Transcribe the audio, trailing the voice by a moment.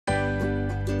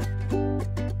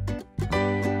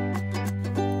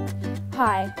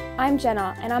Hi, I'm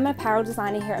Jenna and I'm an apparel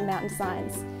designer here at Mountain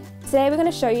Designs. Today we're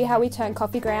going to show you how we turn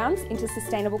coffee grounds into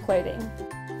sustainable clothing.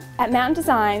 At Mountain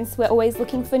Designs, we're always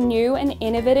looking for new and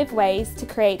innovative ways to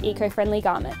create eco-friendly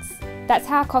garments. That's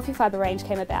how our coffee fibre range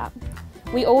came about.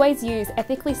 We always use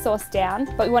ethically sourced down,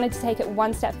 but we wanted to take it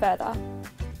one step further.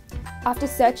 After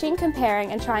searching,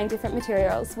 comparing and trying different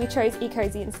materials, we chose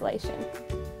Ecozy insulation.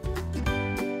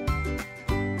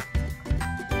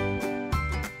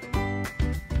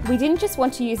 We didn't just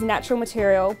want to use natural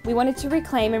material, we wanted to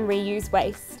reclaim and reuse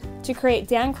waste to create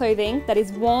down clothing that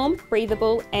is warm,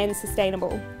 breathable and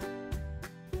sustainable.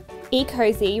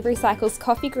 Ecozy recycles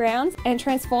coffee grounds and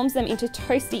transforms them into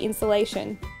toasty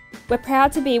insulation. We're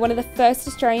proud to be one of the first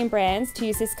Australian brands to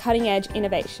use this cutting-edge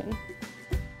innovation.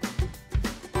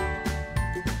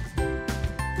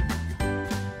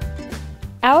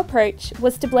 Our approach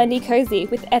was to blend Ecozy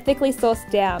with ethically sourced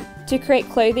down to create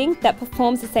clothing that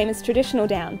performs the same as traditional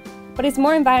down, but is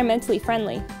more environmentally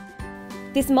friendly.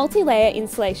 This multi-layer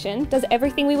insulation does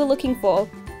everything we were looking for.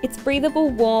 It's breathable,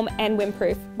 warm and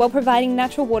windproof, while providing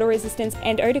natural water resistance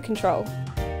and odour control.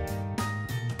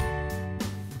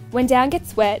 When down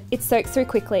gets wet, it soaks through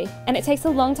quickly, and it takes a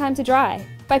long time to dry.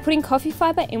 By putting coffee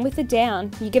fibre in with the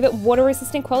down, you give it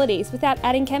water-resistant qualities without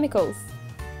adding chemicals.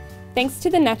 Thanks to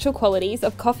the natural qualities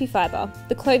of coffee fibre,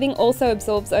 the clothing also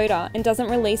absorbs odour and doesn't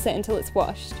release it until it's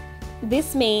washed.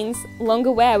 This means longer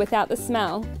wear without the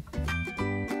smell.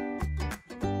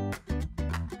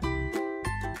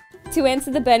 To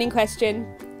answer the burning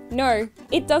question, no,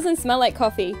 it doesn't smell like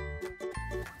coffee.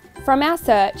 From our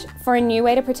search for a new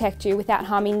way to protect you without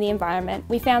harming the environment,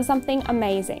 we found something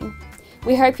amazing.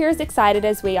 We hope you're as excited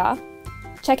as we are.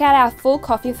 Check out our full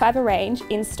coffee fibre range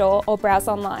in store or browse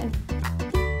online.